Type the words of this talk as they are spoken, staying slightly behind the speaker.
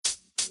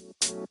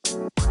Hey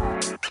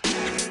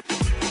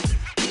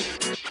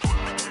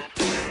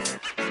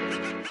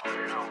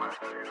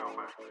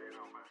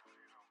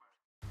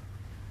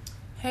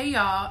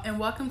y'all, and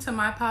welcome to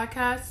my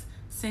podcast,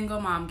 Single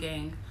Mom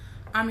Gang.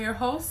 I'm your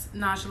host,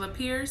 Najla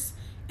Pierce,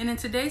 and in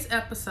today's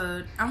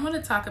episode, I'm going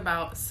to talk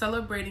about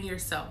celebrating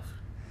yourself.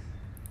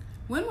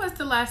 When was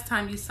the last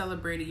time you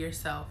celebrated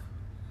yourself?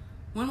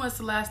 When was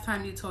the last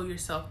time you told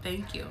yourself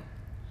thank you?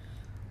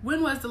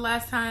 When was the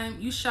last time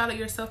you shouted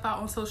yourself out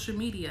on social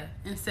media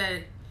and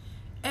said,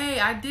 hey,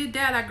 I did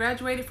that, I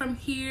graduated from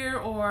here,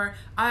 or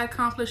I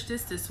accomplished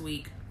this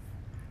week?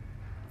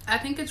 I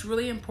think it's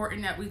really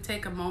important that we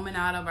take a moment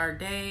out of our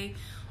day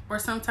or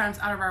sometimes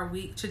out of our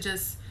week to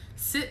just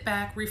sit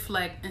back,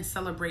 reflect, and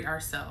celebrate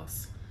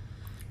ourselves.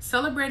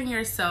 Celebrating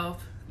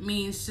yourself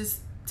means just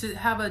to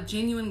have a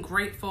genuine,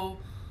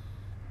 grateful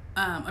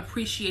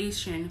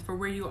appreciation for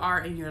where you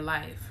are in your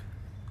life.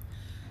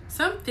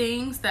 Some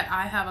things that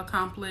I have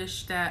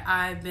accomplished that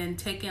I've been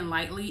taking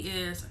lightly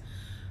is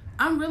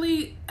I'm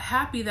really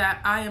happy that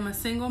I am a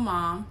single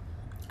mom.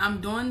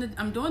 I'm doing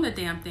the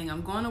damn thing.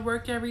 I'm going to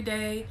work every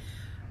day.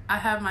 I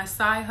have my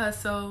side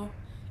hustle,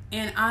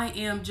 and I'm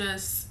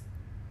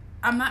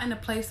not in a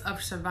place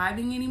of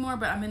surviving anymore,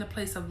 but I'm in a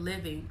place of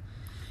living.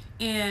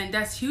 And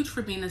that's huge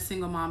for being a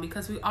single mom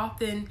because we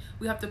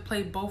have to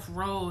play both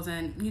roles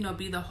and,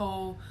 be the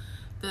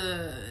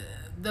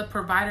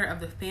provider of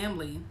the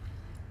family.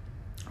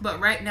 But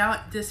right now,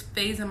 at this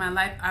phase in my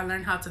life, I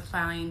learned how to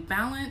find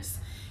balance,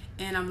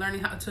 and I'm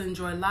learning how to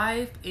enjoy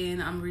life,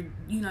 and I'm,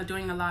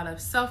 doing a lot of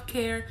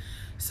self-care.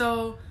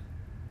 So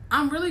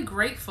I'm really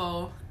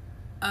grateful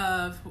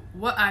of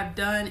what I've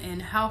done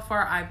and how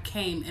far I've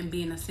came in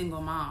being a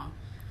single mom,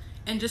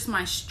 and just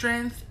my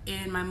strength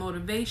and my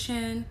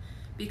motivation,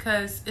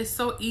 because it's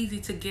so easy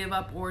to give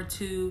up or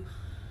to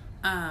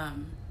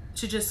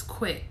just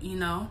quit.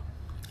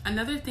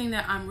 Another thing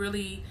that I'm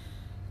really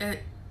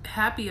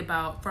happy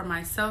about for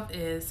myself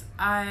is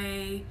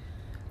I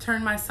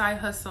turned my side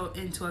hustle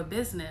into a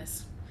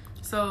business.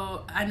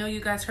 So I know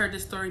you guys heard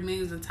this story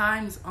millions of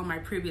times on my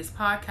previous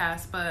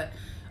podcast, but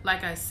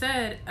like I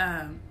said,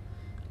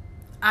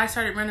 I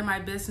started running my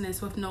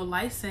business with no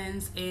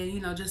license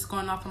and, just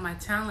going off of my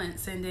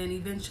talents. And then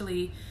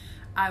eventually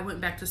I went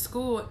back to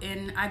school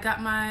and I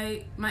got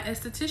my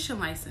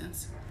esthetician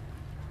license.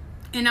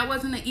 And that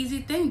wasn't an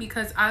easy thing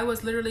because I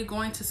was literally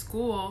going to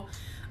school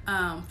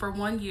for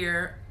 1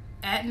 year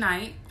at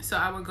night. So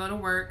I would go to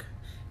work,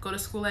 go to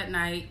school at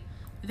night.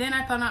 Then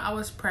I found out I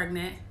was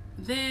pregnant.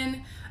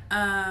 Then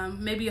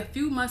maybe a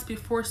few months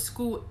before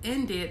school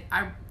ended,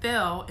 I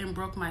fell and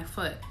broke my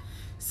foot.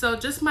 So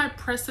just my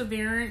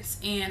perseverance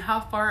and how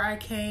far I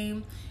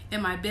came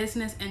in my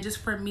business, and just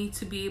for me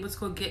to be able to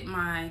go get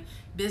my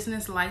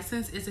business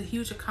license is a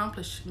huge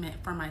accomplishment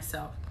for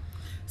myself.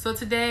 So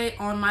today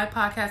on my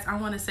podcast, I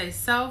want to say,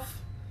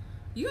 self,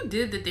 you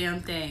did the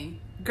damn thing.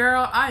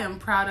 Girl, I am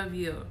proud of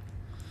you.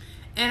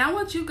 And I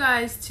want you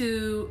guys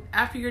to,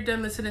 after you're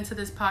done listening to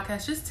this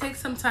podcast, just take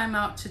some time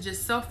out to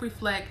just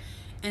self-reflect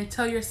and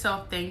tell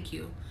yourself thank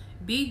you.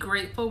 Be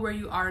grateful where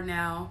you are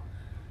now.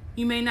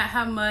 You may not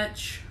have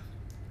much,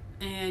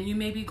 and you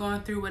may be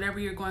going through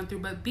whatever you're going through,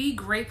 but be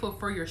grateful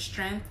for your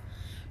strength.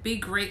 Be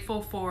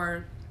grateful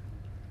for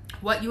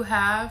what you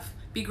have.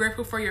 Be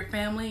grateful for your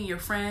family and your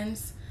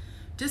friends.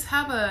 Just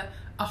have a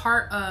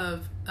heart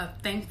of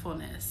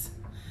thankfulness.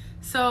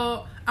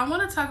 So I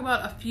want to talk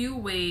about a few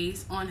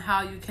ways on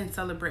how you can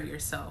celebrate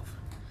yourself.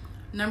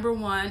 Number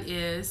one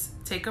is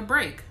take a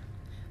break.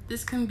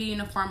 This can be in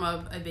the form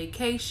of a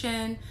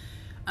vacation.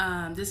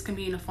 This can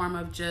be in the form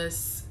of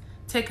just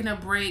taking a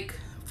break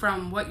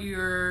from what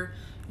your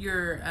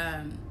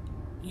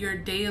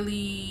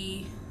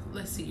daily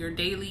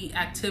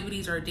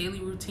activities or daily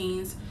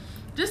routines.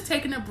 Just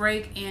taking a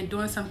break and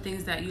doing some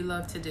things that you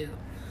love to do.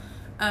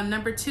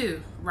 Number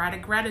two, write a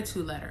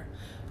gratitude letter.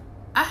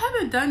 I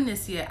haven't done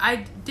this yet.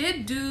 I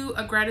did do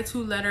a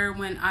gratitude letter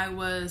when I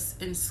was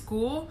in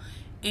school,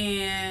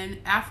 and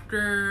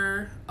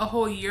after a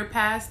whole year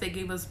passed, they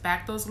gave us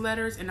back those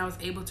letters and I was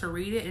able to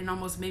read it, and it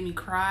almost made me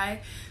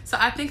cry. So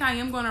I think I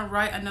am going to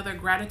write another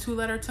gratitude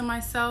letter to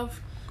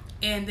myself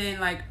and then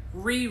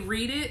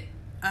reread it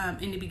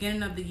in the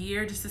beginning of the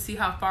year just to see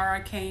how far I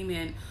came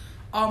and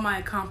all my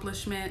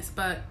accomplishments.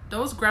 But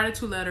those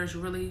gratitude letters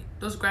really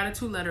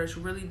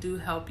do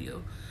help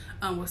you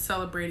with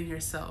celebrating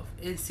yourself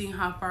and seeing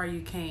how far you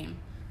came.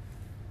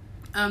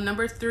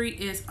 Number three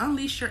is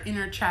unleash your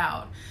inner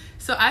child.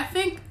 So I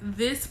think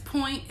this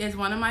point is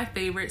one of my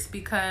favorites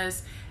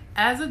because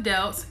as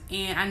adults,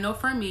 and I know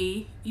for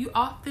me, you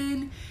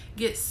often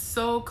get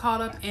so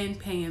caught up in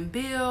paying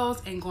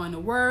bills and going to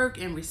work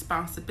and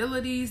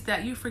responsibilities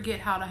that you forget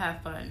how to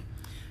have fun.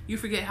 You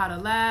forget how to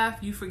laugh.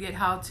 You forget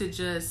how to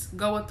just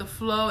go with the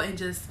flow and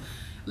just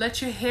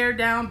let your hair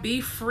down,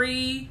 be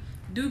free,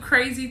 do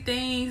crazy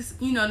things,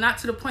 not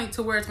to the point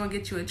to where it's going to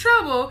get you in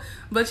trouble,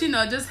 but,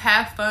 just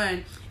have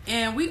fun.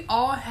 And we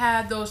all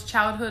had those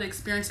childhood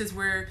experiences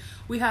where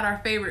we had our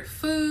favorite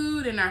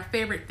food and our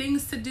favorite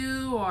things to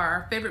do or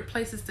our favorite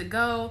places to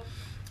go.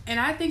 And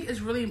I think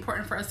it's really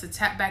important for us to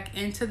tap back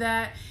into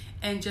that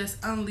and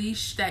just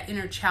unleash that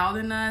inner child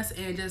in us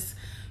and just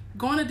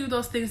going to do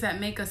those things that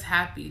make us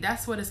happy.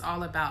 That's what it's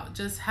all about.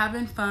 Just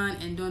having fun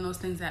and doing those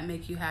things that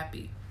make you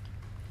happy.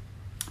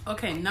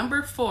 Okay,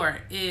 number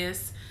 4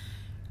 is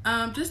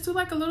just do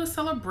like a little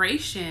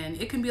celebration.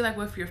 It can be like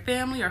with your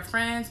family or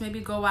friends. Maybe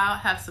go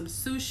out, have some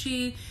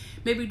sushi.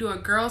 Maybe do a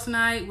girls'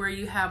 night where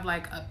you have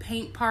like a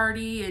paint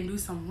party and do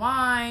some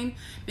wine.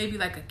 Maybe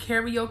like a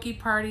karaoke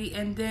party.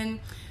 And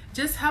then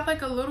just have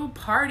like a little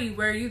party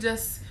where you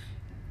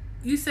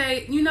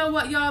say, you know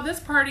what, y'all, this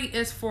party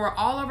is for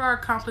all of our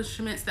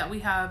accomplishments that we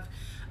have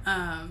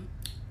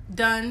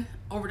done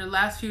over the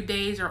last few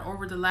days or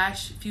over the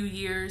last few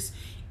years.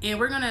 And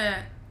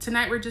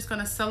tonight we're just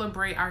going to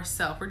celebrate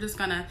ourselves. We're just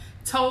going to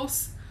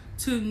toast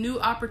to new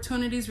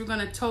opportunities. We're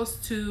going to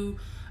toast to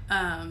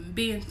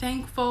being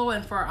thankful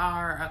and for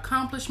our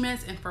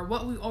accomplishments and for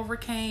what we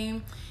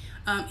overcame.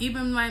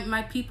 Even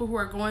my people who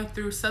are going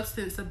through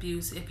substance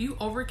abuse, if you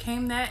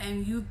overcame that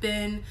and you've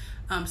been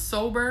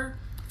sober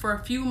for a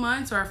few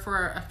months or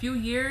for a few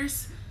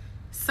years,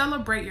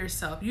 celebrate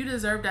yourself. You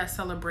deserve that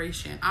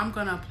celebration. I'm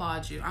going to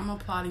applaud you. I'm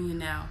applauding you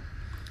now.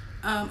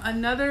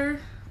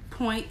 Another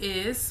point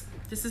is,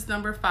 this is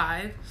number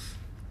 5,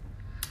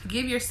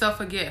 give yourself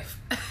a gift.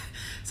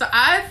 So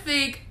I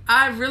think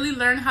I really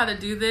learned how to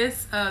do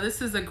this.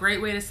 This is a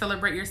great way to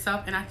celebrate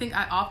yourself. And I think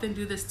I often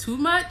do this too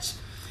much.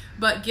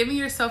 But giving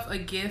yourself a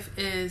gift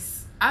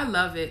I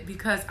love it,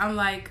 because I'm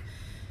like,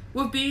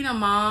 with being a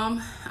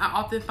mom, I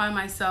often find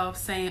myself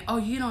saying, oh,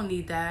 you don't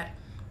need that.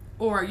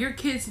 Or your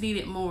kids need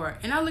it more.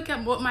 And I look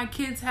at what my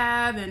kids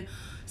have, and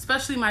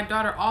especially my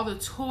daughter, all the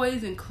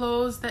toys and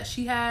clothes that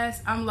she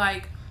has. I'm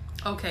like,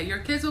 okay, your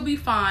kids will be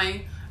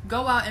fine.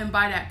 Go out and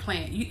buy that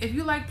plant. If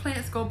you like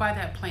plants, go buy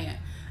that plant.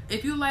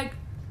 If you like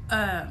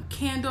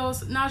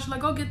candles, Najla,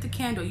 go get the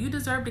candle. You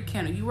deserve the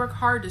candle. You work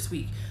hard this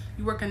week.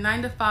 You work a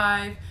 9 to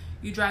 5.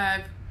 You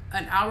drive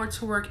an hour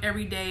to work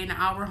every day and an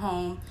hour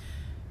home.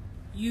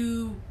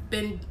 You've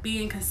been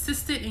being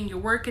consistent and you're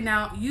working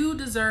out. You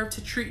deserve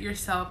to treat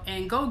yourself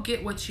and go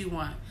get what you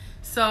want.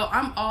 So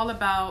I'm all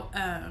about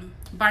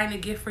buying a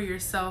gift for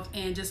yourself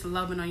and just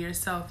loving on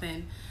yourself.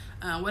 And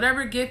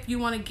whatever gift you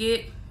want to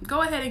get,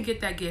 go ahead and get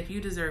that gift.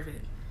 You deserve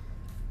it.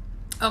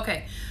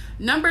 Okay,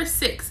 number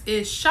 6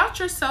 is shout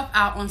yourself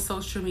out on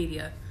social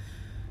media.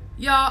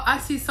 Y'all, I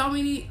see so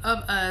many of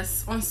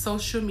us on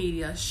social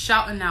media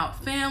shouting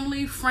out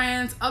family,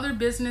 friends, other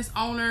business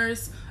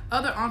owners,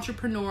 other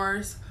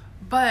entrepreneurs,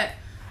 but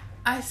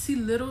I see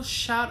little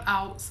shout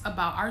outs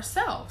about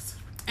ourselves.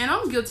 And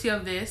I'm guilty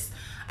of this.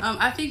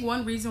 I think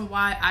one reason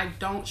why I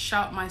don't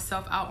shout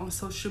myself out on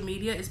social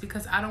media is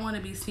because I don't want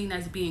to be seen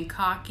as being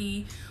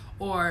cocky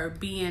or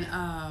being,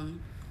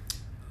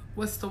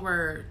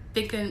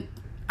 thinking,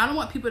 I don't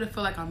want people to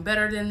feel like I'm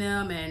better than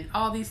them and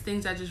all these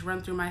things that just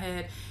run through my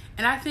head.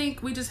 And I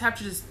think we just have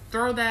to just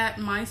throw that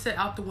mindset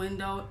out the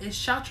window and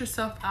shout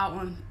yourself out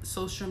on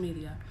social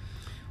media.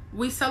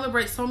 We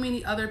celebrate so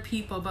many other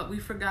people, but we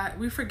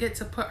forget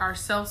to put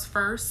ourselves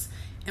first,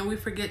 and we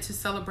forget to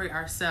celebrate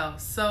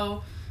ourselves.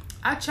 So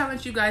I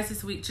challenge you guys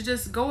this week to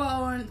just go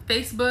on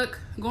Facebook,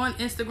 go on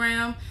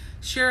Instagram,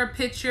 share a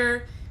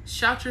picture,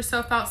 shout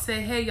yourself out,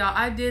 say, hey y'all,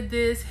 I did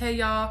this. Hey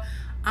y'all,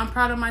 I'm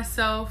proud of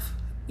myself.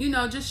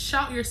 Just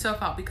shout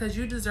yourself out, because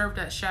you deserve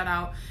that shout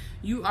out.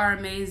 You are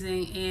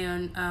amazing,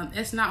 and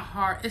it's not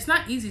hard. It's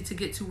not easy to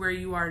get to where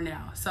you are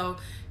now. So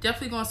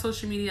definitely go on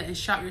social media and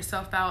shout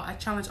yourself out. I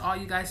challenge all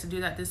you guys to do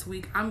that this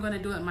week. I'm going to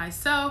do it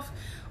myself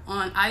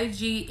on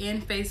IG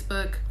and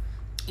Facebook,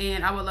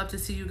 and I would love to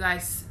see you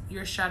guys,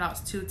 your shout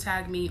outs too.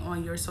 Tag me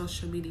on your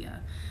social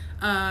media.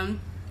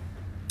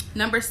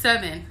 Number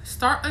 7,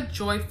 start a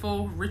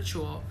joyful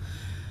ritual.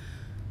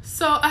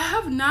 So I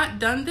have not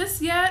done this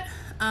yet.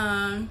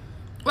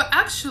 Well,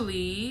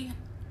 actually,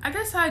 I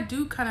guess I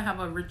do kind of have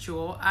a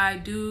ritual. I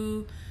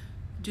do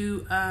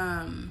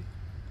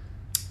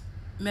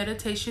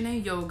meditation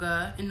and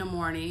yoga in the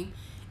morning,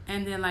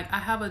 and then I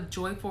have a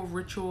joyful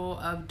ritual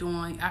of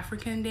doing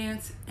African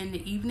dance in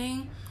the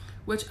evening,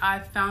 which I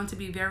found to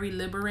be very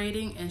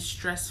liberating and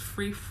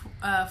stress-free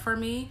for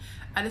me.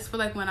 I just feel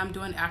like when I'm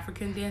doing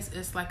African dance,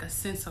 it's like a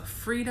sense of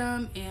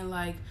freedom, and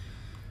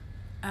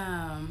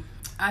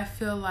I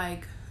feel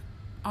like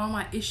all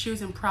my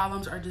issues and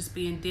problems are just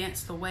being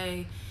danced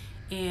away.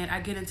 And I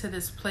get into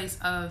this place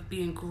of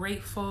being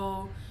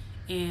grateful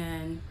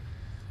and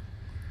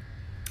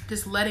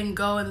just letting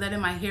go and letting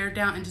my hair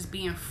down and just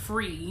being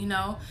free,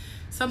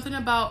 Something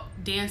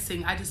about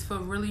dancing, I just feel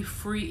really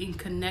free and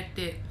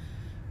connected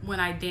when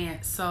I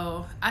dance.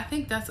 So I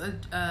think that's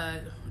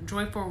a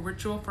joyful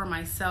ritual for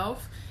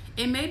myself.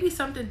 It may be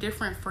something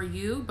different for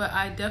you, but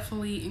I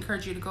definitely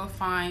encourage you to go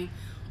find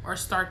or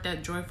start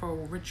that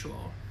joyful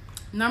ritual.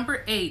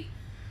 Number 8,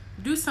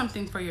 do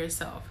something for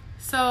yourself.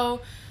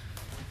 So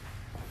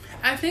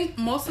I think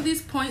most of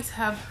these points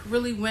have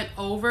really went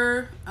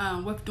over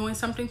with doing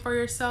something for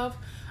yourself,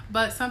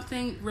 but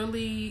something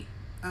really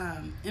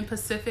in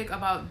specific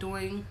about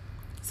doing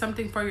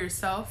something for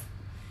yourself,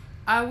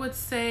 I would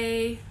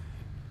say,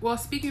 well,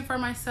 speaking for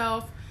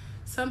myself,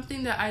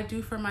 something that I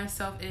do for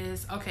myself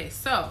is, okay,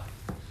 so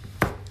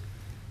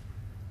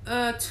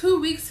 2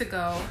 weeks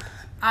ago,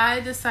 I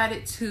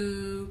decided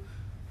to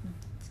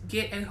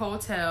get a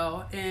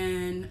hotel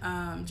and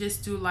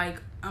just do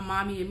like a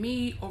mommy and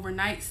me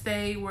overnight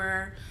stay,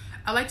 where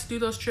I like to do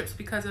those trips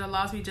because it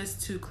allows me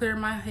just to clear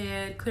my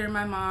head, clear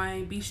my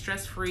mind, be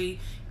stress free,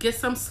 get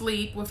some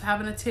sleep. With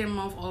having a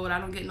 10-month-old, I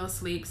don't get no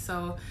sleep,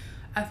 so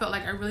I felt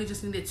like I really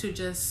just needed to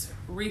just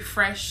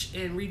refresh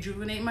and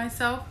rejuvenate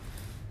myself.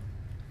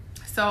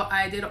 So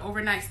I did an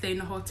overnight stay in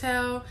the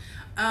hotel.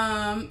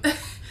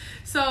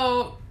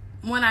 So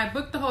when I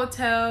booked the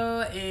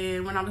hotel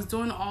and when I was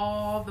doing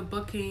all the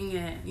booking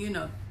and, you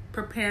know,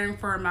 preparing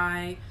for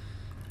my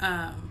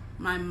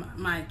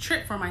my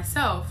trip for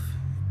myself,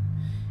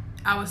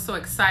 I was so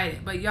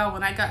excited. But y'all,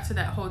 when I got to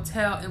that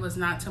hotel, it was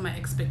not to my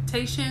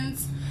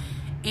expectations,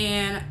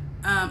 and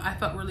I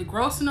felt really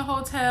gross in the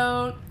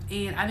hotel,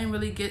 and I didn't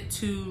really get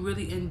to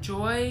really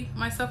enjoy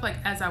myself like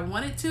as I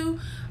wanted to.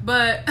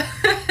 But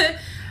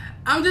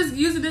I'm just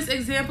using this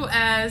example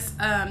as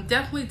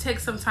definitely take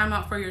some time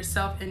out for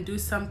yourself and do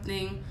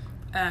something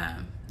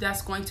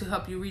that's going to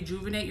help you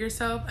rejuvenate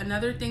yourself.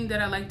 Another thing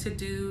that I like to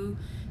do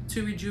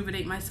to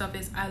rejuvenate myself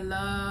is I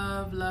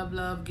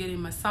love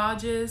getting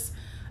massages.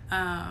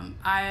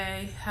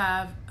 I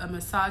have a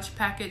massage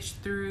package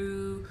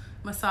through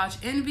Massage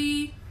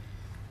Envy.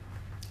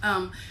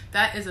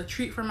 That is a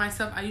treat for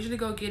myself. I usually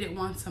go get it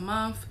once a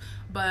month,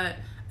 but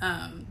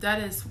that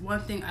is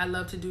one thing I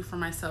love to do for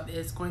myself,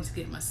 is going to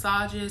get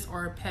massages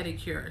or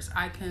pedicures.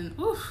 I can,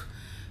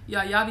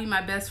 y'all be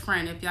my best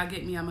friend if y'all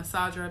get me a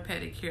massage or a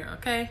pedicure,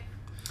 okay?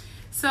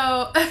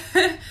 So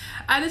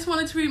I just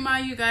wanted to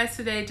remind you guys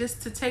today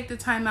just to take the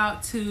time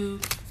out to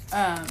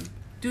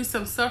do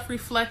some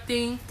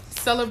self-reflecting,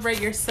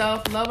 celebrate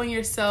yourself, love on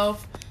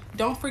yourself.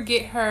 Don't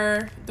forget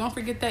her. Don't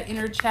forget that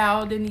inner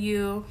child in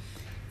you.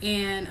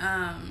 And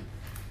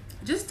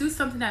just do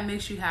something that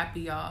makes you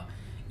happy, y'all.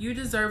 You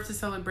deserve to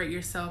celebrate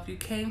yourself. You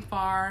came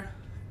far.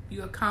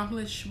 You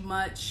accomplished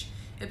much.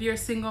 If you're a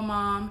single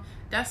mom,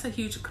 that's a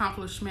huge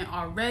accomplishment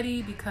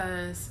already,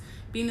 because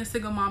being a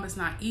single mom is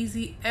not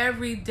easy.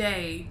 Every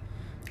day,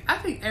 I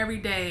think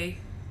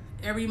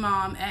every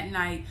mom at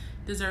night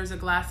deserves a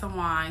glass of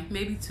wine,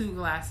 maybe 2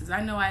 glasses.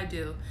 I know I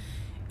do.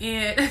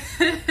 And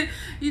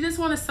you just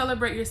want to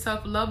celebrate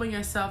yourself, love on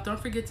yourself. Don't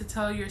forget to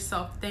tell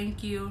yourself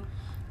thank you.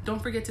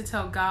 Don't forget to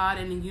tell God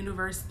and the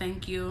universe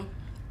thank you.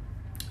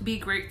 Be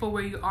grateful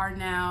where you are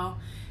now,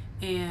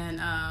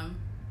 and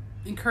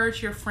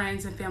encourage your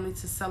friends and family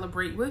to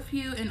celebrate with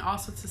you and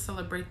also to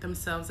celebrate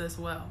themselves as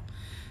well.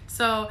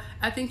 So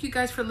I thank you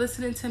guys for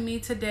listening to me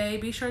today.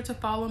 Be sure to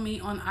follow me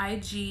on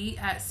IG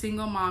at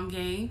Single Mom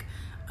Gang.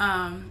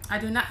 I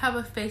do not have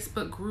a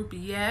Facebook group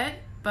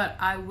yet, but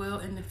I will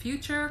in the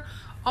future.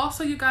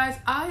 Also, you guys,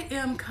 I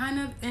am kind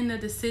of in the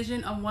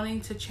decision of wanting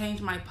to change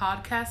my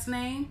podcast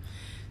name.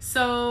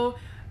 So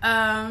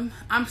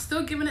I'm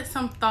still giving it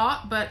some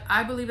thought, but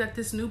I believe that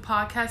this new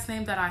podcast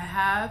name that I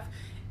have,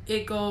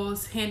 it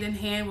goes hand in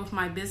hand with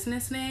my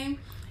business name.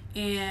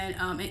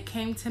 And it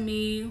came to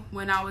me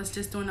when I was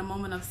just doing a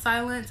moment of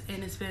silence,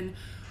 and it's been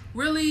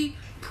really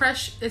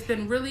it's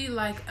been really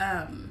like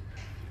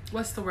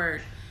what's the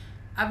word?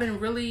 I've been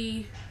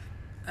really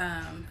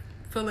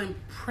feeling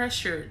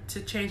pressured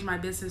to change my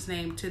business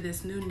name to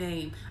this new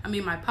name. I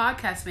mean, my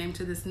podcast name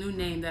to this new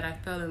name that I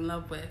fell in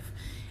love with.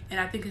 And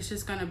I think it's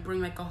just going to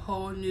bring like a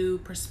whole new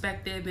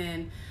perspective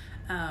and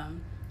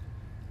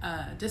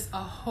just a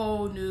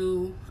whole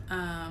new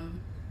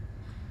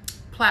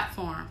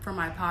platform for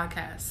my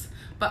podcast.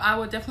 But I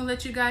will definitely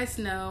let you guys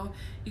know.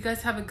 You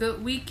guys have a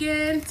good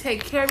weekend.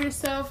 Take care of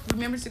yourself.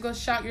 Remember to go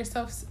shout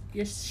yourself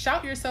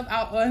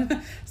out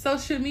on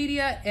social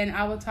media. And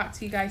I will talk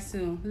to you guys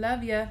soon.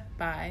 Love ya.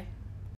 Bye.